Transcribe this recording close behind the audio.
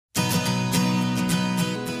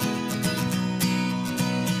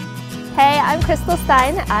Hey, I'm Crystal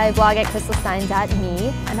Stein. I blog at crystalstein.me.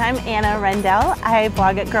 And I'm Anna Rendell. I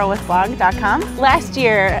blog at girlwithblog.com. Last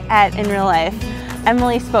year at In Real Life,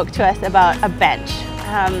 Emily spoke to us about a bench.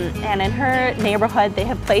 And in her neighborhood, they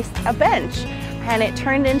have placed a bench. And it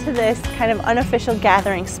turned into this kind of unofficial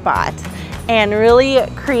gathering spot and really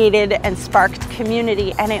created and sparked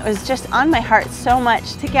community. And it was just on my heart so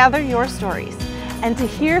much to gather your stories and to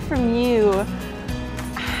hear from you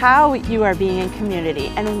how you are being in community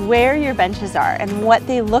and where your benches are and what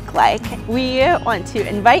they look like. We want to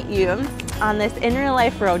invite you on this In Real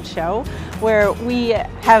Life Roadshow where we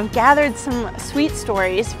have gathered some sweet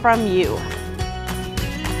stories from you.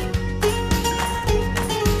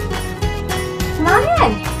 Come on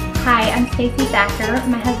in. Hi, I'm Stacy Thacker.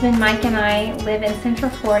 My husband Mike and I live in Central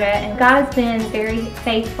Florida, and God has been very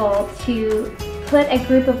faithful to put a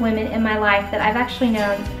group of women in my life that I've actually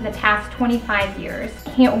known for the past 25 years.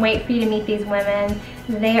 Can't wait for you to meet these women.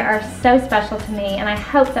 They are so special to me, and I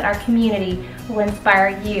hope that our community will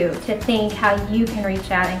inspire you to think how you can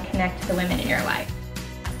reach out and connect to the women in your life.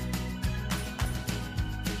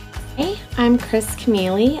 Hey, I'm Chris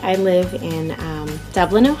Camille. I live in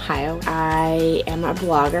Dublin, Ohio. I am a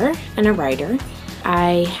blogger and a writer.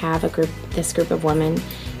 I have this group of women.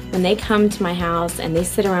 When they come to my house and they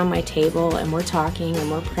sit around my table and we're talking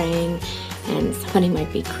and we're praying, and somebody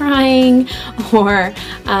might be crying or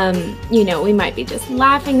we might be just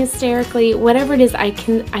laughing hysterically, whatever it is, I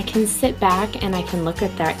can sit back and I can look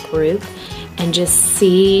at that group and just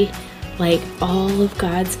see like all of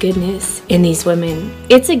God's goodness in these women.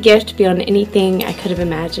 It's a gift beyond anything I could have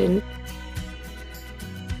imagined.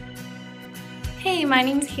 Hey, my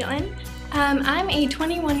name's Caitlin. I'm a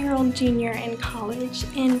 21-year-old junior in college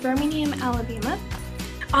in Birmingham, Alabama.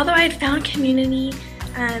 Although I had found community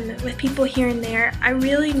with people here and there, I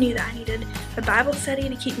really knew that I needed a Bible study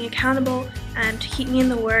to keep me accountable, to keep me in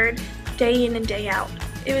the Word day in and day out.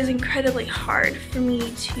 It was incredibly hard for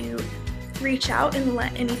me to reach out and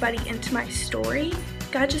let anybody into my story.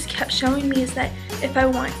 God just kept showing me is that if I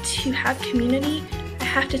want to have community, I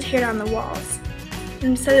have to tear down the walls. And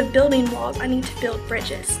instead of building walls, I need to build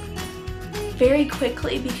bridges. Very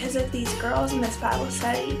quickly, because of these girls in this Bible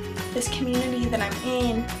study, this community that I'm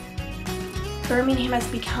in, Birmingham has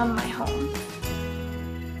become my home.